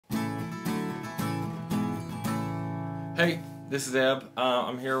Hey, this is Eb.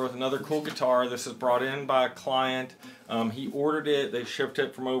 I'm here with another cool guitar. This is brought in by a client. He ordered it, they shipped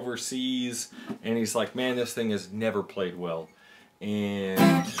it from overseas, and he's like, man, this thing has never played well.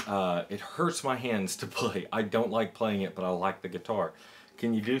 And it hurts my hands to play. I don't like playing it, but I like the guitar.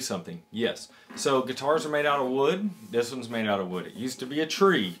 Can you do something? Yes. So guitars are made out of wood. This one's made out of wood. It used to be a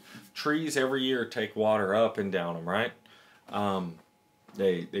tree. Trees every year take water up and down them, right?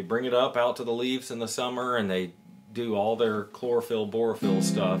 They bring it up out to the leaves in the summer, and they do all their chlorophyll, borophyll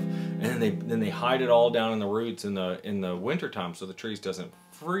stuff, and then they hide it all down in the roots in the winter time, so the trees doesn't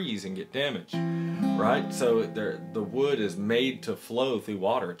freeze and get damaged, right? So the wood is made to flow through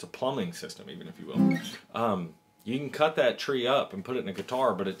water. It's a plumbing system, even, if you will. You can cut that tree up and put it in a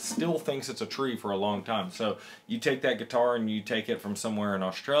guitar, but it still thinks it's a tree for a long time. So you take that guitar and you take it from somewhere in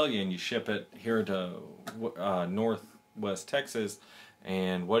Australia and you ship it here to northwest Texas,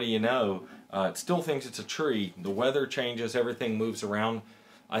 and what do you know? It still thinks it's a tree. The weather changes, everything moves around.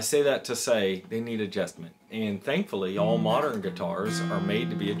 I say that to say they need adjustment. And thankfully, all modern guitars are made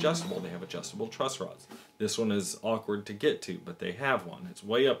to be adjustable. They have adjustable truss rods. This one is awkward to get to, but they have one. It's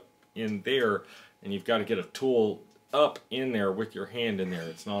way up in there, and you've got to get a tool up in there with your hand in there.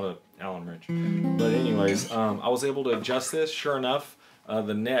 It's not an Allen wrench. But anyways, I was able to adjust this. Sure enough,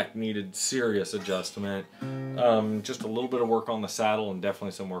 the neck needed serious adjustment. Just a little bit of work on the saddle and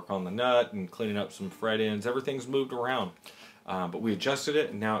definitely some work on the nut and cleaning up some fret ends. Everything's moved around. But we adjusted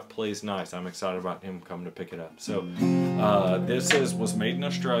it and now it plays nice. I'm excited about him coming to pick it up. So this was made in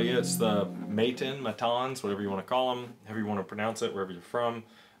Australia. It's the Matons, whatever you want to call them, however you want to pronounce it, wherever you're from.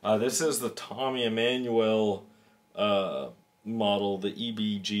 This is the Tommy Emmanuel model, the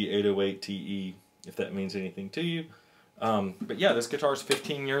EBG808TE, if that means anything to you. But yeah, this guitar is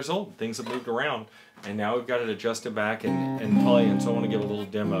 15 years old. Things have moved around, and now we've got it adjusted back and play, and so I want to give a little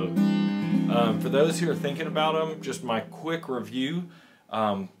demo. For those who are thinking about them, just my quick review.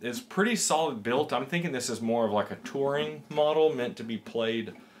 It's pretty solid built. I'm thinking this is more of like a touring model meant to be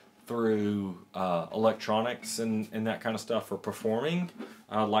played through electronics and that kind of stuff for performing,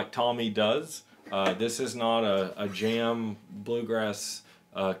 like Tommy does. This is not a jam bluegrass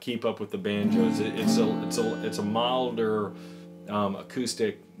keep up with the banjos. It's a milder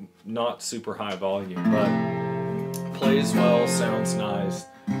acoustic, not super high volume, but plays well, sounds nice.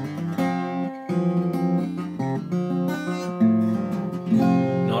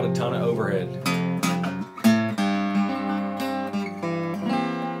 Not a ton of overhead.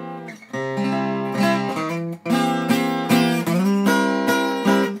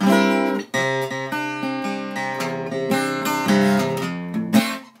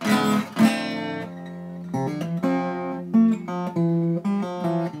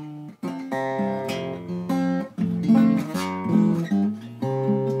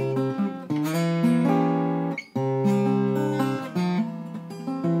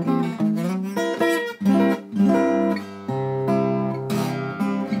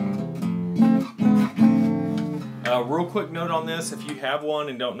 Real quick note on this, if you have one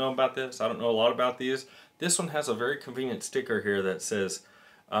and don't know about this, I don't know a lot about these, this one has a very convenient sticker here that says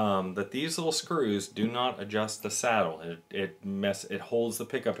that these little screws do not adjust the saddle. It holds the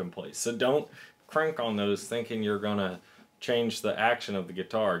pickup in place. So don't crank on those thinking you're going to change the action of the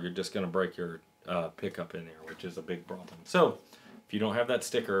guitar. You're just going to break your pickup in there, which is a big problem. So if you don't have that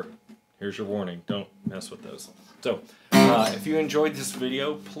sticker, here's your warning. Don't mess with those. So if you enjoyed this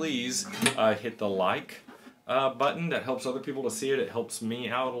video, please hit the like button. That helps other people to see it. It helps me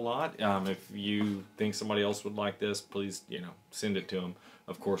out a lot. If you think somebody else would like this, please, send it to them.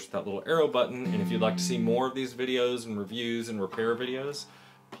 Of course, with that little arrow button. And if you'd like to see more of these videos and reviews and repair videos,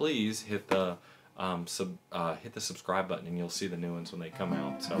 please hit the subscribe button, and you'll see the new ones when they come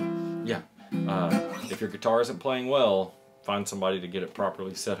out. So yeah, if your guitar isn't playing well, find somebody to get it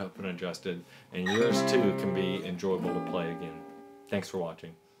properly set up and adjusted, and yours too can be enjoyable to play again. Thanks for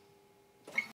watching.